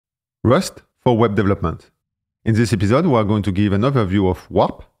Rust for web development. In this episode, we are going to give an overview of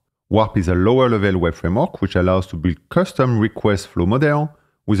Warp. Warp is a lower-level web framework which allows to build custom request flow model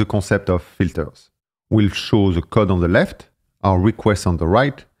with the concept of filters. We'll show the code on the left, our requests on the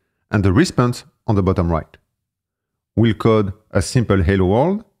right, and the response on the bottom right. We'll code a simple hello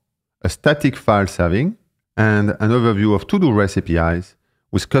world, a static file serving, and an overview of Todo REST APIs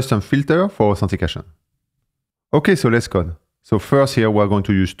with custom filter for authentication. Okay, so let's code. So first here, we're going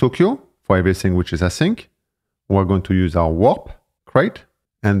to use Tokyo for everything which is async. We're going to use our Warp crate,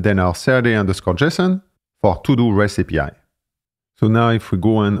 and then our CRD_JSON for Todo REST API. So now if we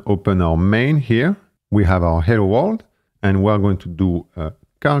go and open our main here, we have our hello world, and we're going to do a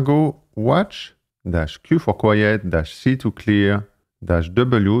cargo watch -q for quiet, -c to clear,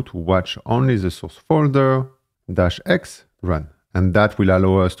 -w to watch only the source folder, -x run. And that will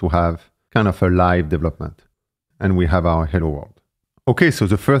allow us to have kind of a live development. And we have our hello world. Okay, so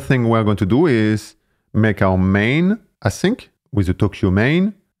the first thing we're going to do is make our main async with the Tokyo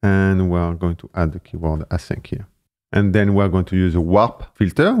main, and we're going to add the keyword async here. And then we're going to use a warp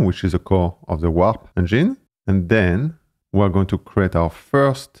filter, which is the core of the warp engine. And then we're going to create our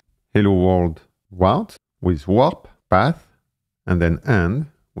first hello world route with warp path, and then end,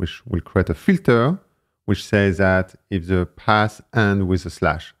 which will create a filter, which says that if the path ends with a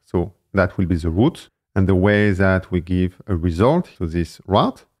slash, so that will be the root. And the way that we give a result to this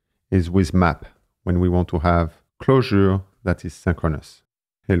route is with map, when we want to have closure that is synchronous.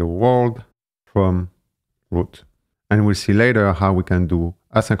 Hello world from root. And we'll see later how we can do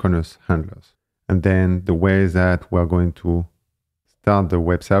asynchronous handlers. And then the way that we're going to start the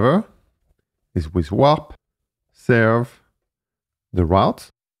web server is with warp, serve the route,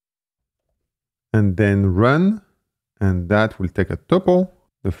 and then run, and that will take a tuple.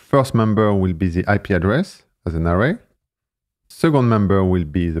 The first member will be the IP address as an array. Second member will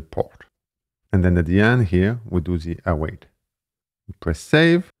be the port. And then at the end here, we do the await. We press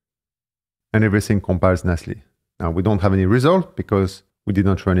save, and everything compiles nicely. Now we don't have any result because we did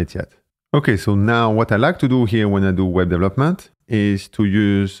not run it yet. Okay, so now what I like to do here when I do web development is to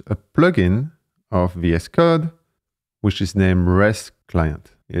use a plugin of VS Code, which is named REST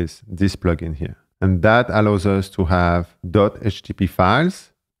Client, is this plugin here. And that allows us to have .http files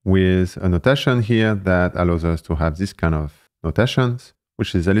with a notation here that allows us to have this kind of notations,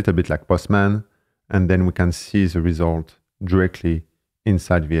 which is a little bit like Postman. And then we can see the result directly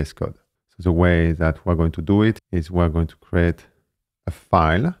inside VS Code. So the way that we're going to do it is we're going to create a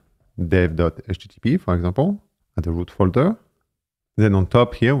file, dev.http, for example, at the root folder. Then on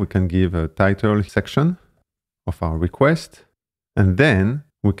top here, we can give a title section of our request. And then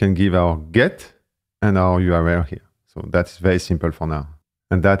we can give our get and our URL here. So that's very simple for now.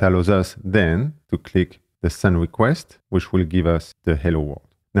 And that allows us then to click the send request, which will give us the hello world.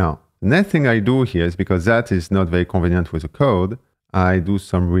 Now, the next thing I do here is because that is not very convenient with the code, I do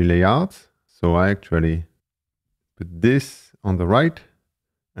some relayout. So I actually put this on the right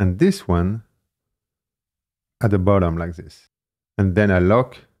and this one at the bottom like this. And then I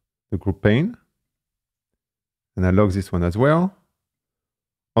lock the group pane and I lock this one as well.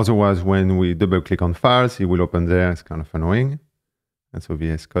 Otherwise, when we double click on files, it will open there. It's kind of annoying. And so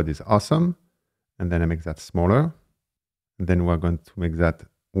VS Code is awesome. And then I make that smaller. And then we're going to make that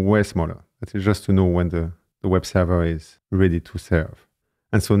way smaller. That is just to know when the web server is ready to serve.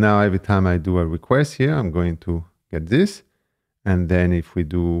 And so now every time I do a request here, I'm going to get this. And then if we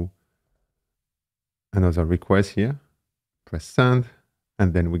do another request here, press send,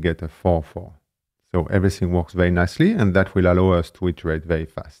 and then we get a 4.4. So everything works very nicely, and that will allow us to iterate very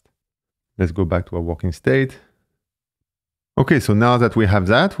fast. Let's go back to our working state. Okay, so now that we have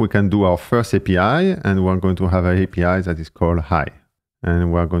that, we can do our first API, and we're going to have an API that is called hi.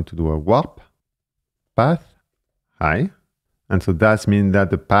 And we're going to do a warp path hi. And so that means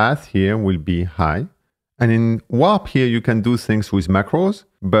that the path here will be hi. And in warp here, you can do things with macros.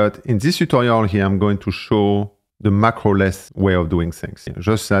 But in this tutorial here, I'm going to show the macro-less way of doing things.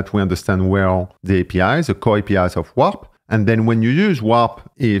 Just that we understand well the APIs, the core APIs of warp. And then when you use warp,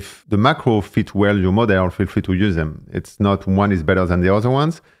 if the macro fit well your model, feel free to use them. It's not one is better than the other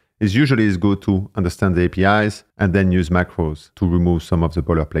ones. It's usually good to understand the APIs and then use macros to remove some of the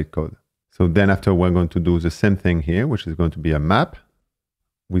boilerplate code. So then after we're going to do the same thing here, which is going to be a map.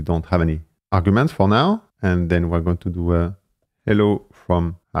 We don't have any arguments for now. And then we're going to do a hello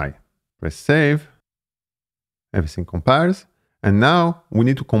from hi. Press save. Everything compiles. And now we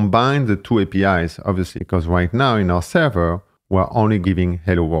need to combine the two APIs, obviously, because right now in our server, we're only giving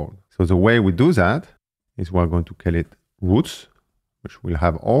hello world. So the way we do that is we're going to call it roots, which will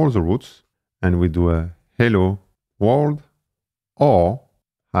have all the roots. And we do a hello world or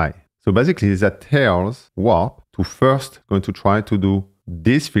hi. So basically that tells Warp to first going to try to do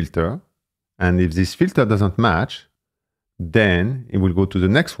this filter. And if this filter doesn't match, then it will go to the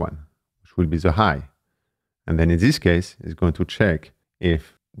next one, which will be the high. And then in this case, it's going to check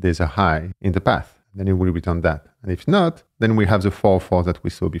if there's a high in the path. Then it will return that. And if not, then we have the 404 that we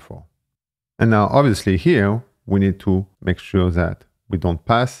saw before. And now obviously here, we need to make sure that we don't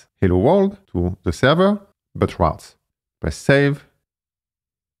pass hello world to the server, but routes. Press save.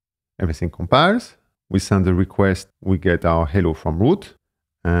 Everything compiles. We send the request. We get our hello from root.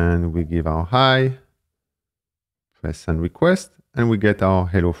 And we give our hi. Press send request. And we get our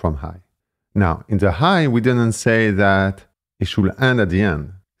hello from hi. Now, in the hi, we didn't say that it should end at the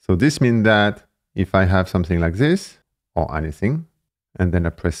end. So this means that if I have something like this, or anything, and then I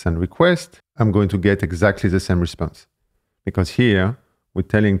press send request, I'm going to get exactly the same response. Because here, we're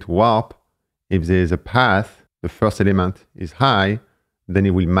telling to Warp, if there is a path, the first element is high, then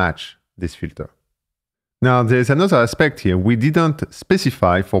it will match this filter. Now, there's another aspect here. We didn't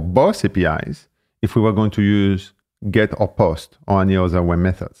specify for both APIs if we were going to use get or post or any other web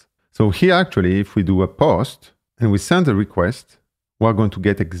methods. So here, actually, if we do a post and we send a request, we're going to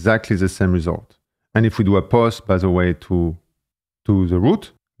get exactly the same result. And if we do a post, by the way, to the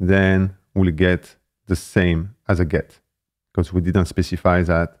root, then we'll get the same as a get, because we didn't specify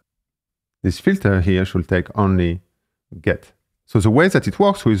that this filter here should take only get. So the way that it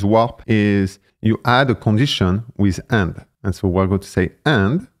works with Warp is you add a condition with and. And so we're going to say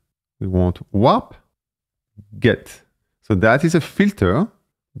and, we want Warp get. So that is a filter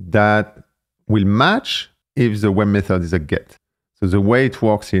that will match if the web method is a get. So the way it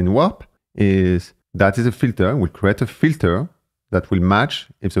works in Warp is that is a filter. We'll create a filter that will match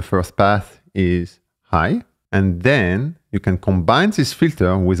if the first path is high. And then you can combine this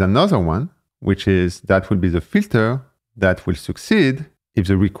filter with another one, which is that will be the filter that will succeed if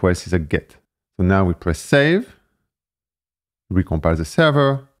the request is a get. So now we press save, recompile the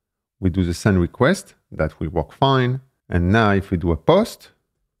server, we do the send request, that will work fine. And now if we do a post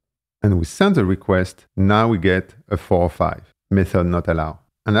and we send the request, now we get a 405, method not allowed.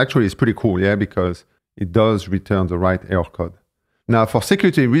 And actually it's pretty cool, yeah, because it does return the right error code. Now, for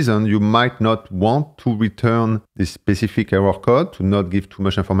security reasons, you might not want to return this specific error code to not give too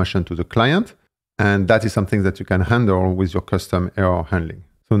much information to the client. And that is something that you can handle with your custom error handling.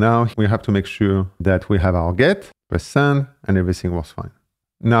 So now we have to make sure that we have our get, press send, and everything works fine.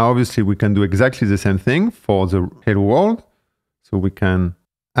 Now, obviously, we can do exactly the same thing for the hello world. So we can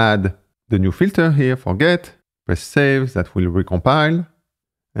add the new filter here for get, press save, that will recompile.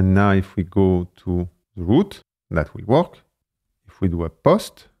 And now if we go to the root, that will work. If we do a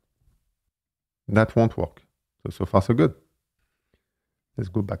post, that won't work. So far so good. Let's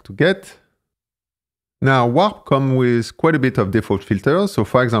go back to get. Now, Warp comes with quite a bit of default filters. So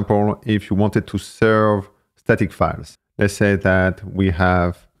for example, if you wanted to serve static files, let's say that we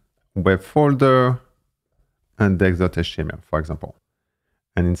have web folder index.html, for example.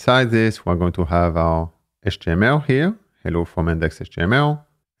 And inside this, we're going to have our HTML here, hello from index.html,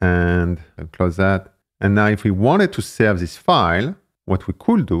 and I'll close that. And now if we wanted to save this file, what we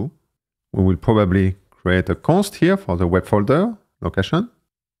could do, we will probably create a const here for the web folder location.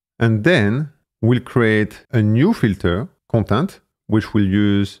 And then we'll create a new filter, content, which will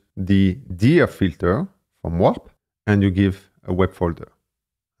use the dir filter from Warp, and you give a web folder.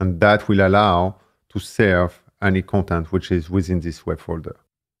 And that will allow to serve any content which is within this web folder.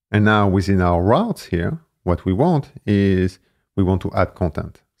 And now within our routes here, what we want is we want to add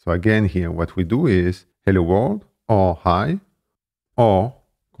content. So again here, what we do is hello world or hi or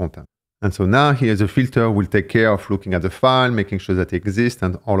content. And so now here the filter will take care of looking at the file, making sure that it exists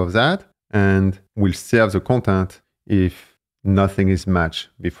and all of that. And will serve the content if nothing is matched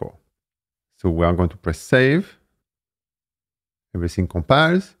before. So we are going to press save. Everything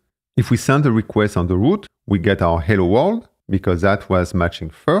compiles. If we send a request on the root, we get our hello world because that was matching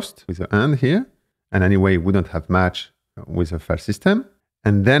first with the end here. And anyway, it wouldn't have matched with the file system.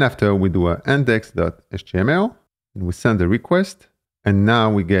 And then after we do a index.html, and we send the request, and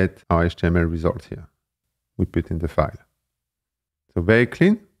now we get our HTML result here. We put in the file. So very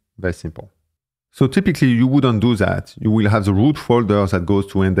clean, very simple. So typically you wouldn't do that. You will have the root folder that goes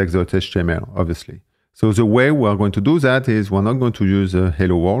to index.html, obviously. So the way we're going to do that is we're not going to use a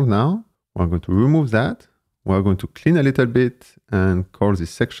hello world now. We're going to remove that. We're going to clean a little bit and call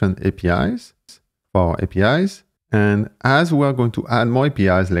this section APIs for APIs. And as we're going to add more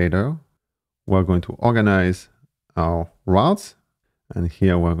APIs later, we're going to organize our routes. And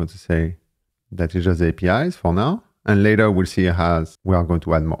here we're going to say that is just the APIs for now. And later we'll see how we are going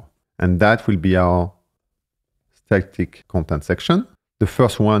to add more. And that will be our static content section. The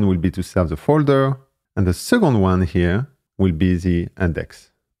first one will be to serve the folder, and the second one here will be the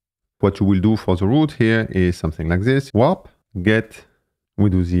index. What you will do for the root here is something like this. Warp, get,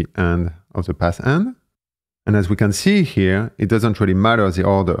 we do the end of the path end. And as we can see here, it doesn't really matter the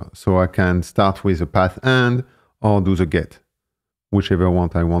order. So I can start with the path end or do the get, whichever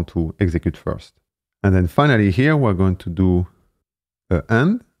one I want to execute first. And then finally here, we're going to do an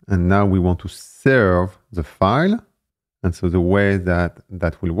end. And now we want to serve the file. And so the way that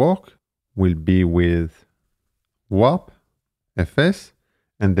that will work will be with warp, fs,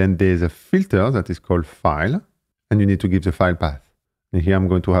 and then there's a filter that is called file, and you need to give the file path. And here I'm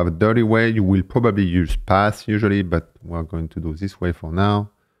going to have a dirty way. You will probably use path usually, but we're going to do this way for now.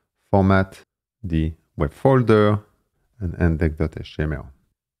 Format the web folder and index.html.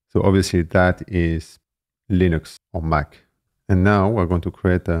 So obviously that is Linux or Mac. And now we're going to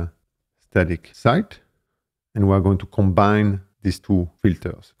create a static site, and we're going to combine these two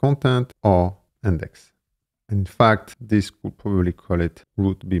filters, content or index. In fact, this could probably call it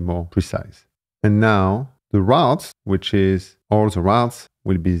root to be more precise. And now the routes, which is all the routes,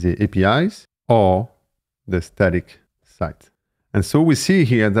 will be the APIs or the static site. And so we see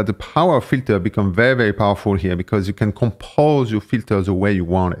here that the power of filter becomes very, very powerful here because you can compose your filter the way you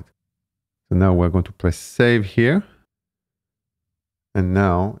want it. So now we're going to press save here. And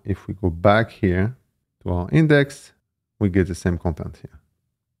now if we go back here to our index, we get the same content here.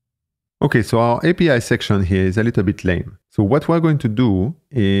 Okay, so our API section here is a little bit lame. So what we're going to do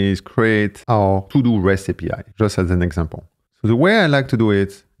is create our to-do REST API, just as an example. So the way I like to do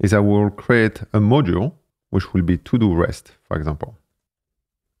it is I will create a module, which will be to-do REST, for example.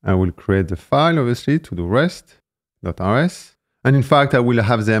 I will create the file, obviously, to-do REST.rs. And in fact, I will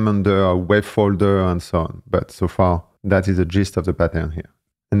have them under a web folder and so on. But so far, that is the gist of the pattern here.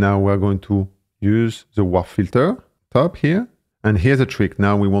 And now we're going to use the warp filter top here. And here's a trick.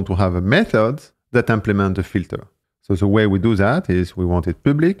 Now we want to have a method that implements the filter. So the way we do that is we want it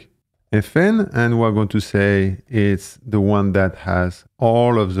public, fn, and we're going to say it's the one that has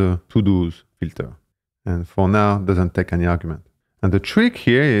all of the to-dos filter. And for now, doesn't take any argument. And the trick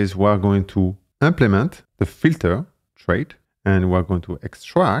here is we're going to implement the filter trait, and we're going to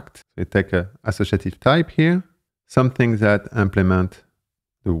extract. We take an associative type here, something that implement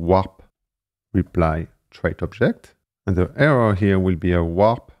the warp reply trait object. And the error here will be a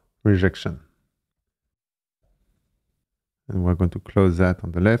warp rejection. And we're going to close that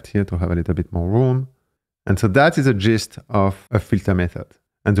on the left here to have a little bit more room. And so that is the gist of a filter method.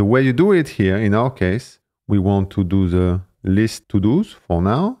 And the way you do it here, in our case, we want to do the list to-dos for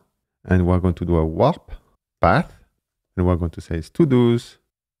now. And we're going to do a warp path. And we're going to say it's to-dos.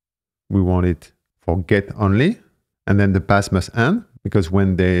 We want it for get only. And then the path must end, because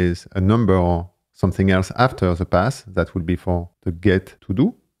when there's a number or something else after the path, that will be for the get to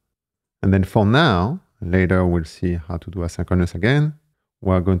do. And then for now, later we'll see how to do asynchronous again.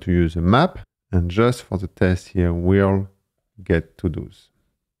 We're going to use a map, and just for the test here, we'll get to do's.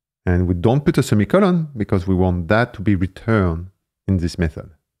 And we don't put a semicolon because we want that to be returned in this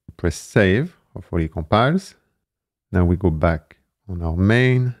method. Press save, hopefully it compiles. Now we go back on our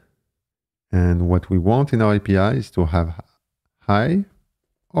main. And what we want in our API is to have hi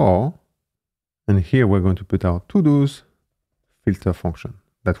or, and here we're going to put our to-dos filter function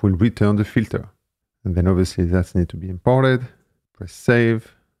that will return the filter. And then obviously that needs to be imported. Press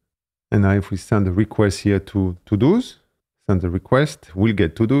save. And now if we send a request here to to-dos, send the request, we'll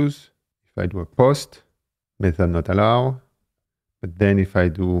get to-dos. If I do a post, method not allow. But then if I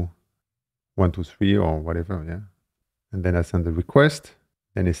do 1, 2, 3 or whatever, yeah. And then I send the request,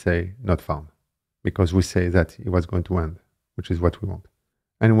 then it say not found. Because we say that it was going to end, which is what we want.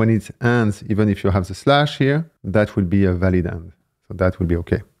 And when it ends, even if you have the slash here, that will be a valid end. So that will be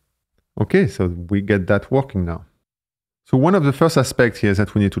okay. Okay, so we get that working now. So one of the first aspects here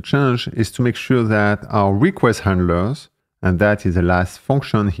that we need to change is to make sure that our request handlers, and that is the last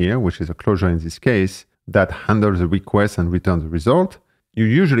function here, which is a closure in this case, that handles the request and returns the result. You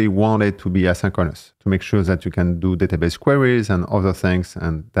usually want it to be asynchronous to make sure that you can do database queries and other things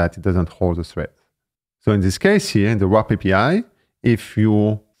and that it doesn't hold the thread. So in this case here, in the warp API, if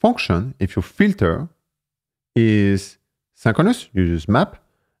your function, if your filter is synchronous, you use map.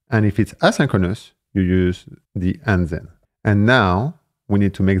 And if it's asynchronous, you use the and then. And now we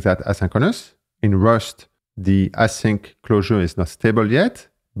need to make that asynchronous. In Rust, the async closure is not stable yet,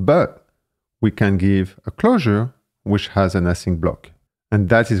 but we can give a closure which has an async block. And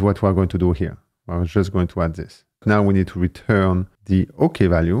that is what we're going to do here. We're just going to add this. Now we need to return the OK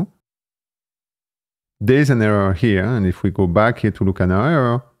value. There's an error here, and if we go back here to look at our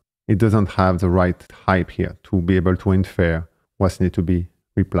error, it doesn't have the right type here to be able to infer what needs to be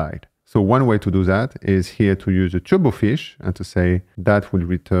replied. So one way to do that is here to use a turbofish and to say that will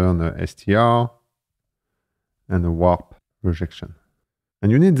return a str and a warp rejection.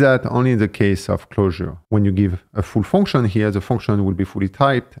 And you need that only in the case of closure. When you give a full function here, the function will be fully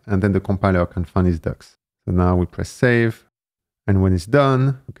typed and then the compiler can find its ducks. So now we press save. And when it's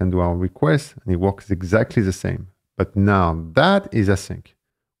done, we can do our request and it works exactly the same. But now that is async,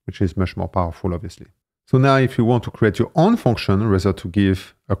 which is much more powerful, obviously. So now if you want to create your own function rather to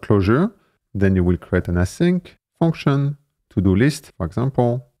give a closure, then you will create an async function, to-do list, for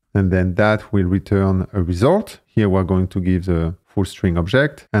example, and then that will return a result. Here we're going to give the full string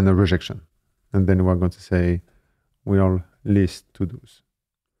object and a rejection. And then we're going to say we'll list to-dos.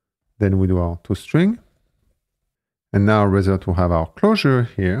 Then we do our toString. And now rather to have our closure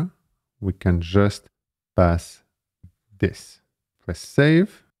here, we can just pass this. Press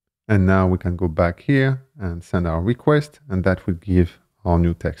save. And now we can go back here and send our request, and that will give our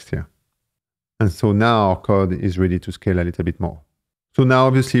new text here. And so now our code is ready to scale a little bit more. So now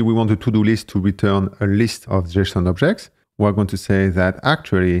obviously we want the to-do list to return a list of JSON objects. We're going to say that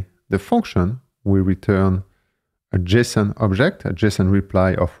actually the function will return a JSON object, a JSON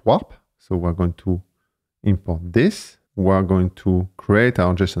reply of warp. So we're going to import this. We're going to create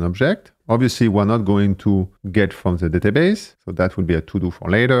our JSON object. Obviously, we're not going to get from the database, so that will be a to-do for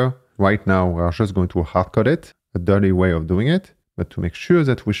later. Right now, we're just going to hard-code it, a dirty way of doing it, but to make sure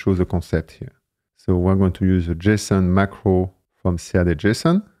that we show the concept here. So we're going to use a JSON macro from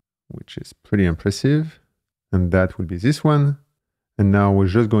CRD.json, which is pretty impressive, and that will be this one. And now we're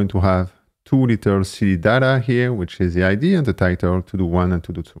just going to have two little silly data here, which is the ID and the title, to-do1 and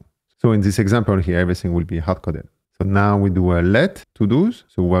to-do2. So in this example here, everything will be hard-coded. So now we do a let to-dos.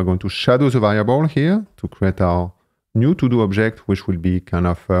 So we're going to shadow the variable here to create our new to-do object, which will be kind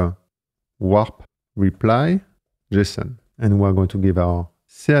of a warp reply JSON. And we're going to give our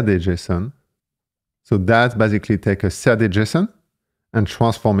CRD.json. So that basically take a CRD.json and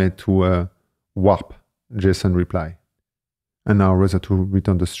transform it to a warp JSON reply. And now rather to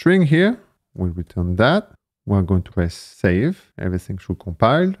return the string here, we'll return that. We're going to press save. Everything should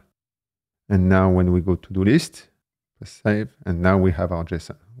compile. And now when we go to do list, press save, and now we have our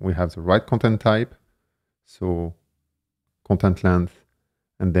JSON. We have the right content type, so content length,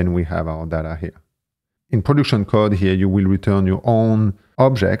 and then we have our data here. In production code here, you will return your own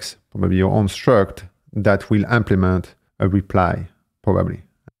objects, probably your own struct, that will implement a reply, probably.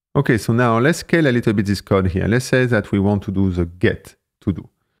 Okay, so now let's scale a little bit this code here. Let's say that we want to do the get to do.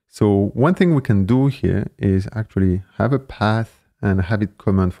 So one thing we can do here is actually have a path and have it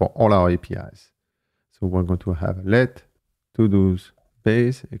common for all our APIs. So we're going to have let to-dos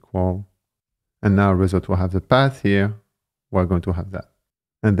base equal, and now rather to have the path here, we're going to have that.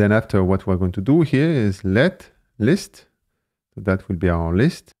 And then after, what we're going to do here is let list. So that will be our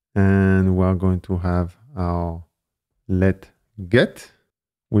list. And we're going to have our let get,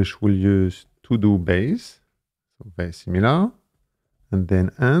 which will use to-do base. So very similar. And then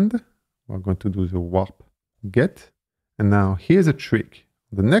end, we're going to do the warp get. And now here's a trick.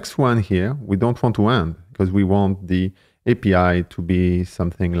 The next one here, we don't want to end because we want the API to be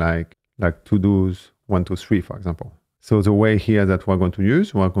something like to-dos 1, 2, 3, for example. So the way here that we're going to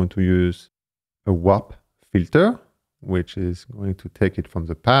use a warp filter, which is going to take it from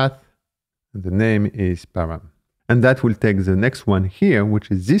the path, and the name is param. And that will take the next one here,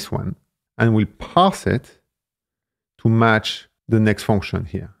 which is this one, and will parse it to match the next function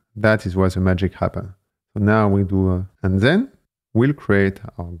here. That is where the magic happens. So now we do and then we'll create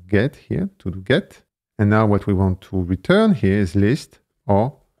our get here, to do get. And now what we want to return here is list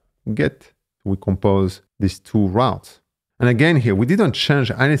or get. We compose these two routes. And again here, we didn't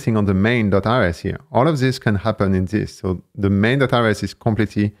change anything on the main.rs here. All of this can happen in this. So the main.rs is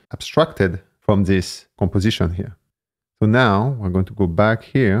completely abstracted from this composition here. So now we're going to go back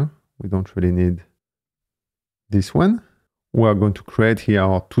here. We don't really need this one. We're going to create here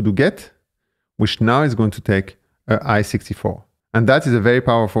our to-do get, which now is going to take a I64. And that is a very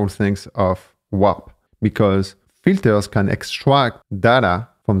powerful thing of warp, because filters can extract data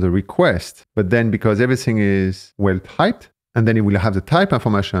from the request, but then because everything is well typed, and then it will have the type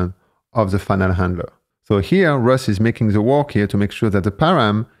information of the final handler. So here, Russ is making the work here to make sure that the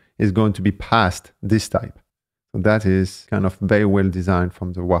param is going to be passed this type. So that is kind of very well designed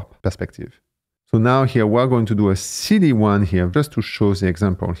from the warp perspective. So now here, we're going to do a CD1 here, just to show the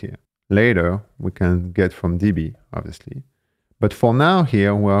example here. Later, we can get from DB, obviously. But for now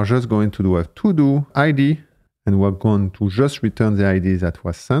here, we're just going to do a to-do ID, and we're going to just return the ID that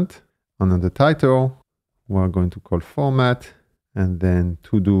was sent. And on the title, we're going to call format, and then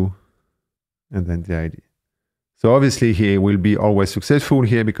to-do, and then the ID. So obviously here will be always successful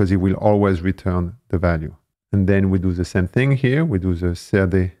here because it will always return the value. And then we do the same thing here. We do the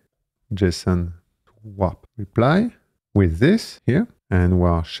CRD JSON warp reply with this here. And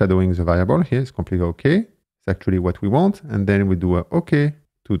we're shadowing the variable here. It's completely okay. It's actually what we want. And then we do a OK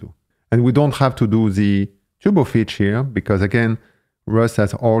to do. And we don't have to do the turbo fetch here because again, Rust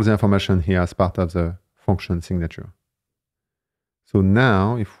has all the information here as part of the function signature. So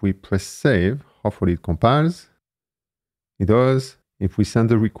now if we press save, hopefully it compiles. It does. If we send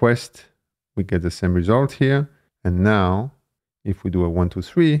the request, we get the same result here. And now if we do a 1, 2,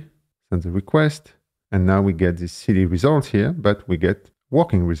 3, send the request, and now we get this silly result here, but we get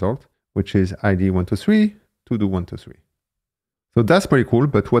working result, which is ID 1, 2, 3, to do 1, 2, 3. So that's pretty cool,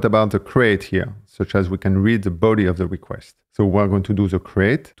 but what about the create here, such as we can read the body of the request. So we're going to do the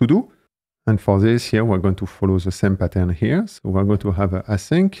create to do. And for this here, we're going to follow the same pattern here. So we're going to have a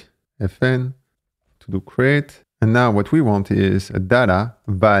async fn to do create. And now what we want is a data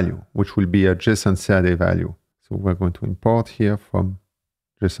value, which will be a JSON CRD value. So we're going to import here from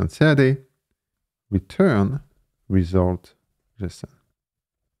JSON CRD, return result JSON.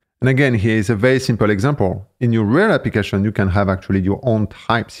 And again, here is a very simple example. In your real application, you can have actually your own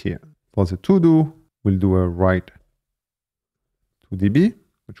types here. For the to-do, we'll do a write to DB,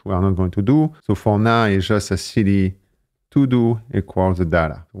 which we are not going to do. So for now, it's just a silly to-do equals the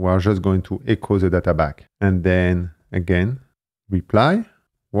data. We're just going to echo the data back. And then again, reply,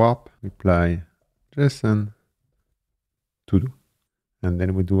 warp, reply, JSON, to-do. And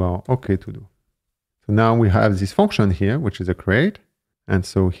then we do our OK to do. So now we have this function here, which is a create. And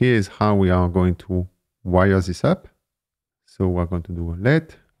so here's how we are going to wire this up. So we're going to do a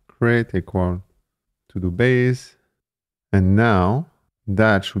let create equal to do base. And now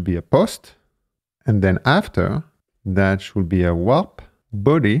that should be a post. And then after that should be a warp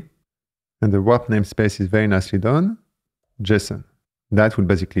body. And the warp namespace is very nicely done. JSON. That will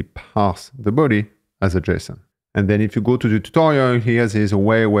basically parse the body as a JSON. And then if you go to the tutorial, here there's a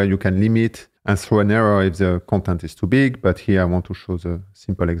way where you can limit and throw an error if the content is too big. But here I want to show the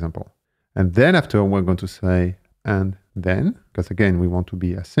simple example. And then after we're going to say, and then, because again, we want to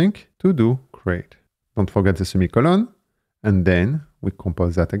be async to do create. Don't forget the semicolon. And then we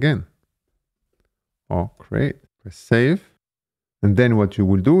compose that again. Or create, press save. And then what you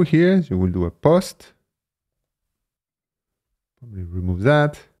will do here is you will do a post. Probably remove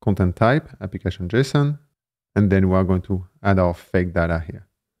that. Content type, application JSON. And then we are going to add our fake data here.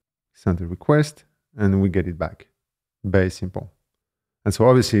 Send a request, and we get it back. Very simple. And so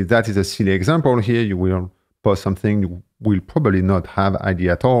obviously that is a silly example here. You will post something, you will probably not have ID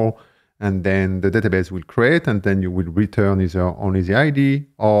at all. And then the database will create, and then you will return either only the ID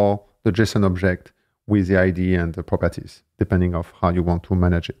or the JSON object with the ID and the properties, depending on how you want to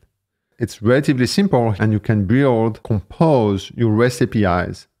manage it. It's relatively simple, and you can build, compose your REST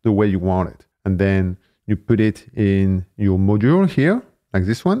APIs the way you want it. And then you put it in your module here, like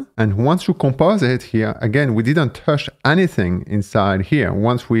this one. And once you compose it here, again, we didn't touch anything inside here.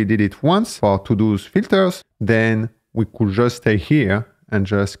 Once we did it once for to-dos filters, then we could just stay here and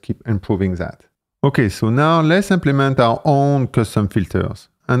just keep improving that. Okay, so now let's implement our own custom filters.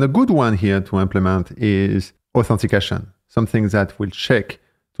 And a good one here to implement is authentication, something that will check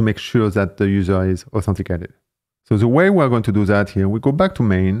to make sure that the user is authenticated. So the way we're going to do that here, we go back to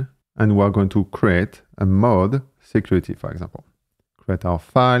main, and we're going to create a mode security, for example. Create our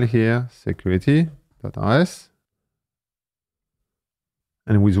file here, security.rs.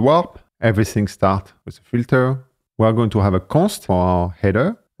 And with warp, everything starts with a filter. We're going to have a const for our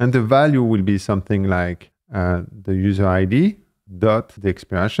header, and the value will be something like the user ID dot the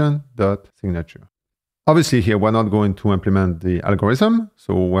expiration dot signature. Obviously here, we're not going to implement the algorithm.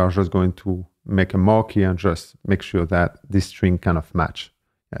 So we're just going to make a mock here and just make sure that this string kind of match.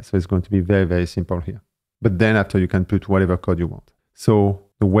 Yeah, so it's going to be very, very simple here. But then after you can put whatever code you want. So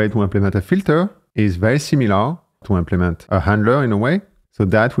the way to implement a filter is very similar to implement a handler in a way. So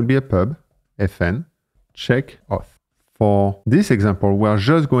that will be a pub, fn, check auth. For this example, we're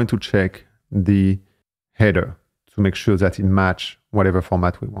just going to check the header to make sure that it matches whatever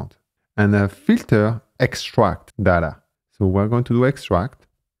format we want. And a filter extract data. So we're going to do extract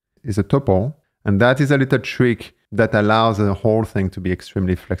is a tuple. And that is a little trick that allows the whole thing to be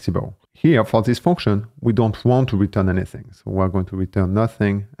extremely flexible. Here, for this function, we don't want to return anything. So we're going to return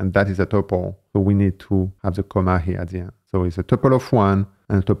nothing, and that is a tuple. So we need to have the comma here at the end. So it's a tuple of 1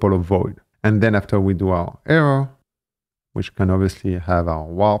 and a tuple of void. And then after we do our error, which can obviously have our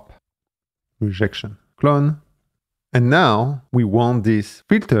warp, rejection, clone. And now we want this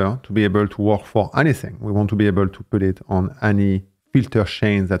filter to be able to work for anything. We want to be able to put it on any filter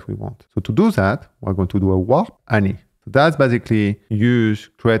chains that we want. So to do that, we're going to do a warp any. So that's basically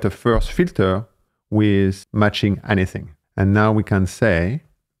create a first filter with matching anything. And now we can say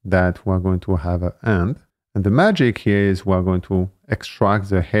that we're going to have an and. And the magic here is we're going to extract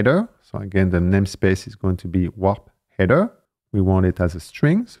the header. So again, the namespace is going to be warp header. We want it as a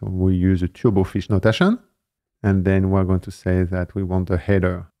string, so we use a turbofish notation. And then we're going to say that we want the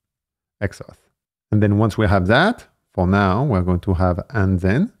header XOth. And then once we have that, for now, we're going to have and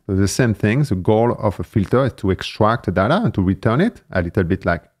then. So the same thing, the goal of a filter is to extract the data and to return it, a little bit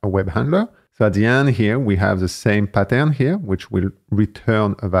like a web handler. So at the end here, we have the same pattern here, which will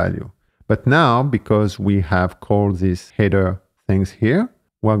return a value. But now, because we have called these header things here,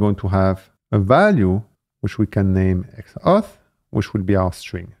 we're going to have a value which we can name XOth, which will be our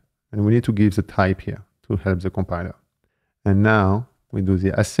string. And we need to give the type here to help the compiler. And now we do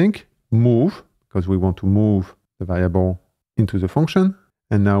the async move, because we want to move the variable into the function.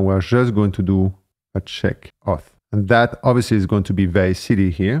 And now we're just going to do a check auth. And that obviously is going to be very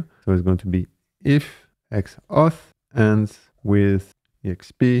silly here. So it's going to be if XOth ends with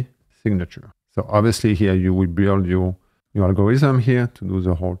exp signature. So obviously here you will build your algorithm here to do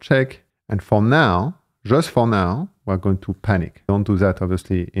the whole check. And for now, just for now, we're going to panic. Don't do that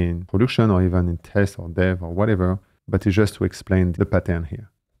obviously in production or even in test or dev or whatever, but it's just to explain the pattern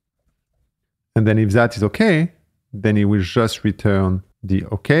here. And then if that is okay, then it will just return the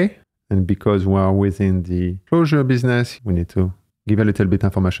okay. And because we are within the closure business, we need to give a little bit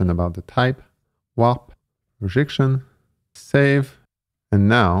information about the type, warp, rejection, save. And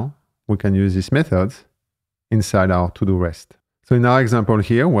now we can use these methods inside our to-do rest. So in our example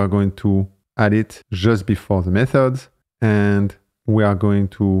here, we're going to add it just before the methods, and we are going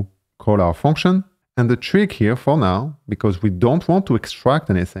to call our function. And the trick here for now, because we don't want to extract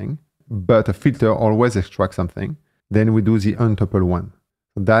anything, but a filter always extracts something, then we do the untuple one.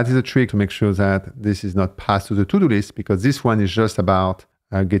 So that is a trick to make sure that this is not passed to the to-do list, because this one is just about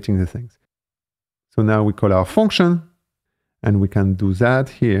getting the things. So now we call our function, and we can do that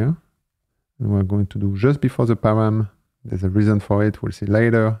here. And we're going to do just before the param. There's a reason for it, we'll see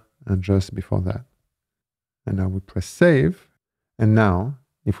later, and just before that. And now we press save. And now,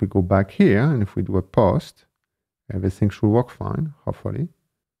 if we go back here, and if we do a post, everything should work fine, hopefully.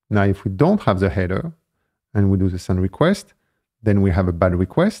 Now, if we don't have the header, and we do the send request, then we have a bad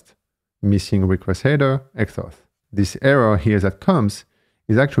request, missing request header, XOth. This error here that comes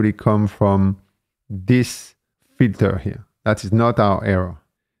is actually come from this filter here. That is not our error.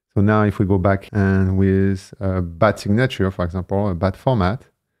 So now if we go back and with a bad signature, for example, a bad format,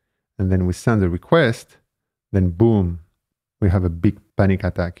 and then we send the request, then boom, we have a big panic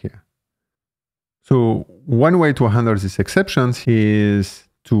attack here. So one way to handle these exceptions is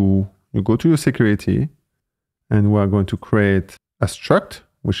you go to your security, and we're going to create a struct,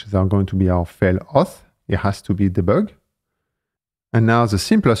 which is going to be our fail auth. It has to be debug. And now the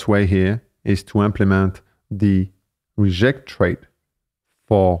simplest way here is to implement the reject trait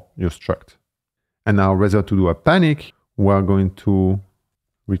for your struct. And now rather to do a panic, we're going to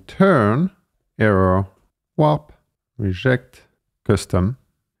return error warp reject custom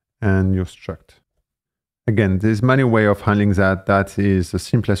and your struct. Again, there's many ways of handling that. That is the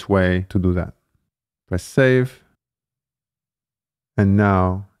simplest way to do that. Press save. And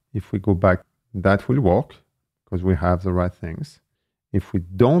now if we go back, that will work because we have the right things. If we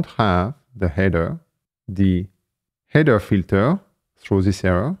don't have the header filter through this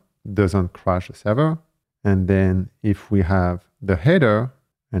error doesn't crash the server. And then if we have the header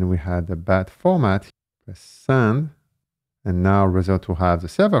and we had the bad format, press send. And now rather to have the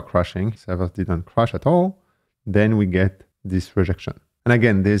server crashing, server didn't crash at all, then we get this rejection. And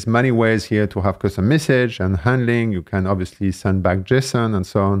again, there's many ways here to have custom message and handling. You can obviously send back JSON and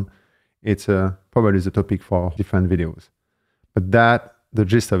so on. It's probably the topic for different videos. But the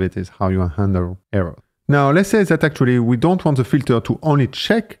gist of it is how you handle errors. Now, let's say that actually we don't want the filter to only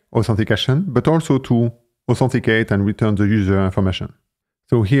check authentication, but also to authenticate and return the user information.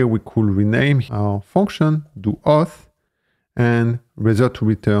 So here we could rename our function, do auth, and rather to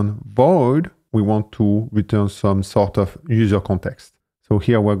return void, we want to return some sort of user context. So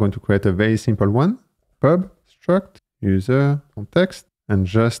here we're going to create a very simple one, pub struct user context, and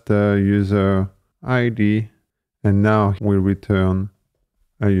just a user ID. And now we'll return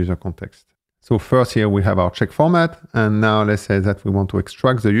a user context. So first here we have our check format. And now let's say that we want to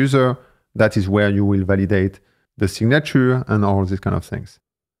extract the user. That is where you will validate the signature and all these kind of things.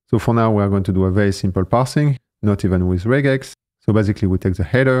 So for now, we're going to do a very simple parsing, not even with regex. So basically we take the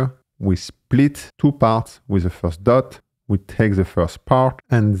header, we split two parts with the first dot, we take the first part,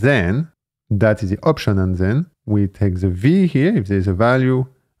 and then that is the option. And then we take the V here, if there's a value,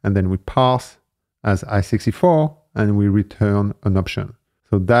 and then we parse as I64, and we return an option.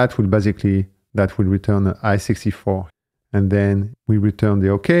 So that will return an I64. And then we return the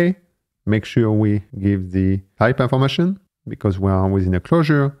OK. Make sure we give the type information because we are within a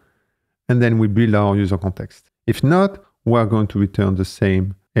closure. And then we build our user context. If not, we are going to return the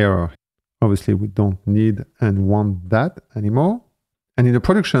same error. Obviously, we don't need and want that anymore. And in the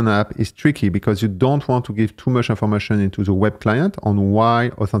production app, it's tricky because you don't want to give too much information into the web client on why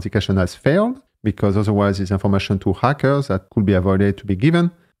authentication has failed, because otherwise it's information to hackers that could be avoided to be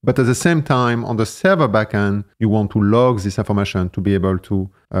given. But at the same time, on the server backend, you want to log this information to be able to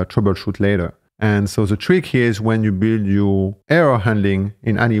troubleshoot later. And so the trick here is when you build your error handling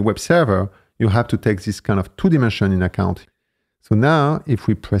in any web server, you have to take this kind of two-dimension in account. So now, if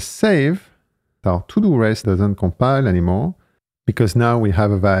we press save, our to-do rest doesn't compile anymore because now we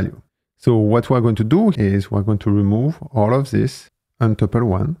have a value. So what we're going to do is we're going to remove all of this untuple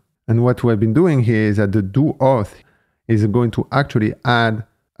one. And what we've been doing here is that the do auth is going to actually add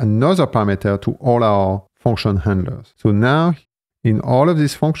another parameter to all our function handlers. So now in all of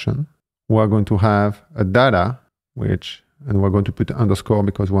this function, we're going to have a data, and we're going to put underscore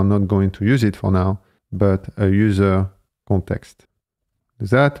because we're not going to use it for now, but a user context. Do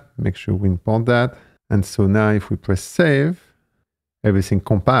that, make sure we import that. And so now if we press save, everything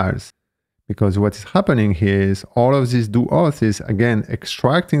compiles. Because what is happening here is all of this do auth is again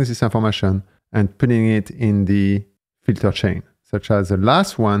extracting this information and putting it in the filter chain, such as the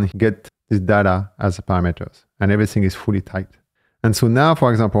last one, get this data as parameters, and everything is fully typed. And so now,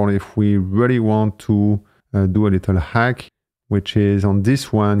 for example, if we really want to do a little hack, which is on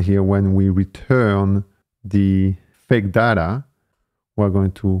this one here, when we return the fake data, we're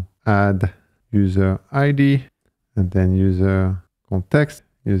going to add user ID and then user context,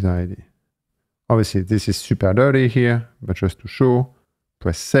 user ID. Obviously, this is super dirty here, but just to show,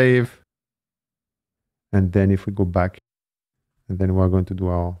 press save. And then if we go back, and then we're going to do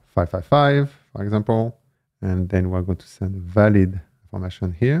our 555, for example, and then we're going to send valid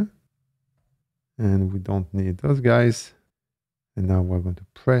information here. And we don't need those guys. And now we're going to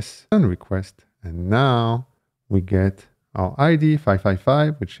press send request. And now we get our ID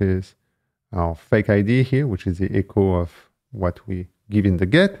 555, which is our fake ID here, which is the echo of what we give in the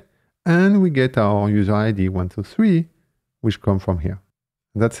get. And we get our user ID 123, which come from here.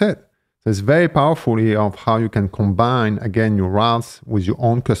 And that's it. So it's very powerful here of how you can combine, again, your routes with your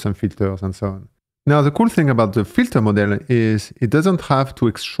own custom filters and so on. Now, the cool thing about the filter model is it doesn't have to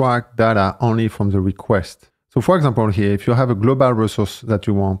extract data only from the request. So for example, here, if you have a global resource that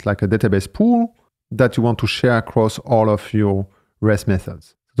you want, like a database pool that you want to share across all of your REST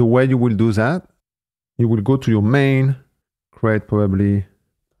methods, the way you will do that, you will go to your main, create probably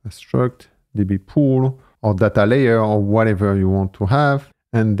a struct, DB pool, or data layer, or whatever you want to have.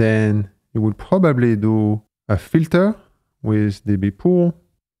 And then you will probably do a filter with DB pool.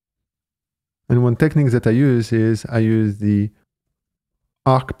 And one technique that I use is I use the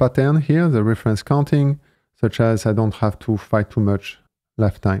arc pattern here, the reference counting, such as I don't have to fight too much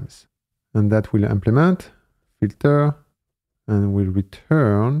lifetimes. And that will implement filter, and we'll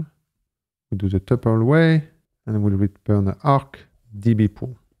return, we do the tuple way, and we'll return the arc DB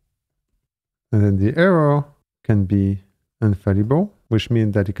pool. And then the error can be infallible, which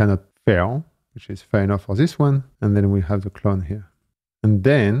means that it cannot fail, which is fair enough for this one. And then we have the clone here. And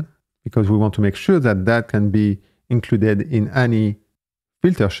then, because we want to make sure that that can be included in any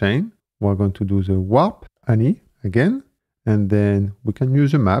filter chain, we're going to do the warp any again. And then we can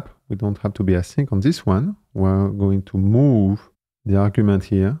use a map. We don't have to be async on this one. We're going to move the argument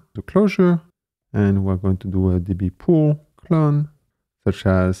here to closure. And we're going to do a DB pool clone, such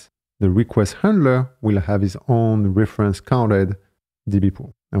as the request handler will have his own reference counted DB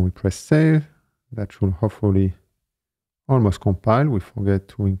pool. And we press save. That should hopefully almost compile. We forget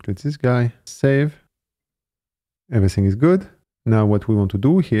to include this guy. Save. Everything is good. Now what we want to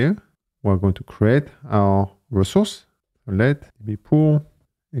do here, we're going to create our resource. So let DB pool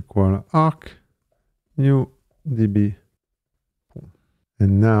equal arc new DB pool.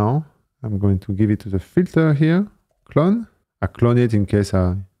 And now I'm going to give it to the filter here, clone. I clone it in case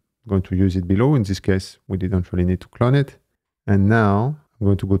I'm going to use it below. In this case, we didn't really need to clone it. And now I'm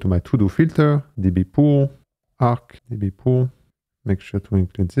going to go to my to-do filter, DB pool, arc, DB pool. Make sure to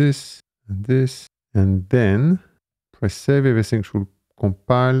include this, and then press save. Everything should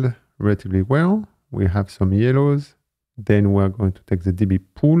compile relatively well. We have some yellows. Then we're going to take the DB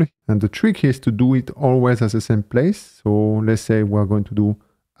pool. And the trick is to do it always at the same place. So let's say we're going to do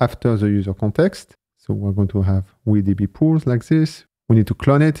after the user context. So we're going to have we DB pools like this. We need to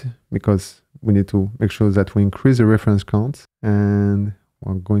clone it because we need to make sure that we increase the reference count. And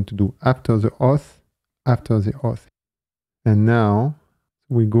we're going to do after the auth. And now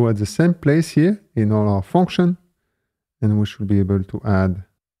we go at the same place here in all our function, and we should be able to add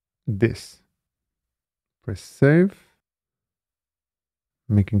this. Press save,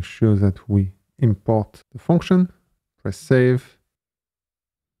 making sure that we import the function. Press save,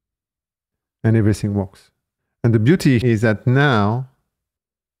 and everything works. And the beauty is that now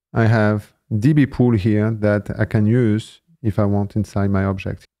I have DB pool here that I can use if I want inside my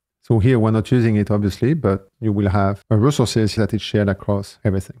object. So here we're not using it obviously, but you will have a resources that is shared across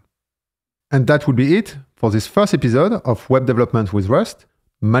everything. And that will be it for this first episode of Web Development with Rust.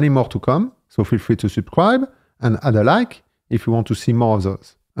 Many more to come, so feel free to subscribe and add a like if you want to see more of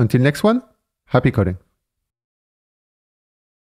those. Until next one, happy coding.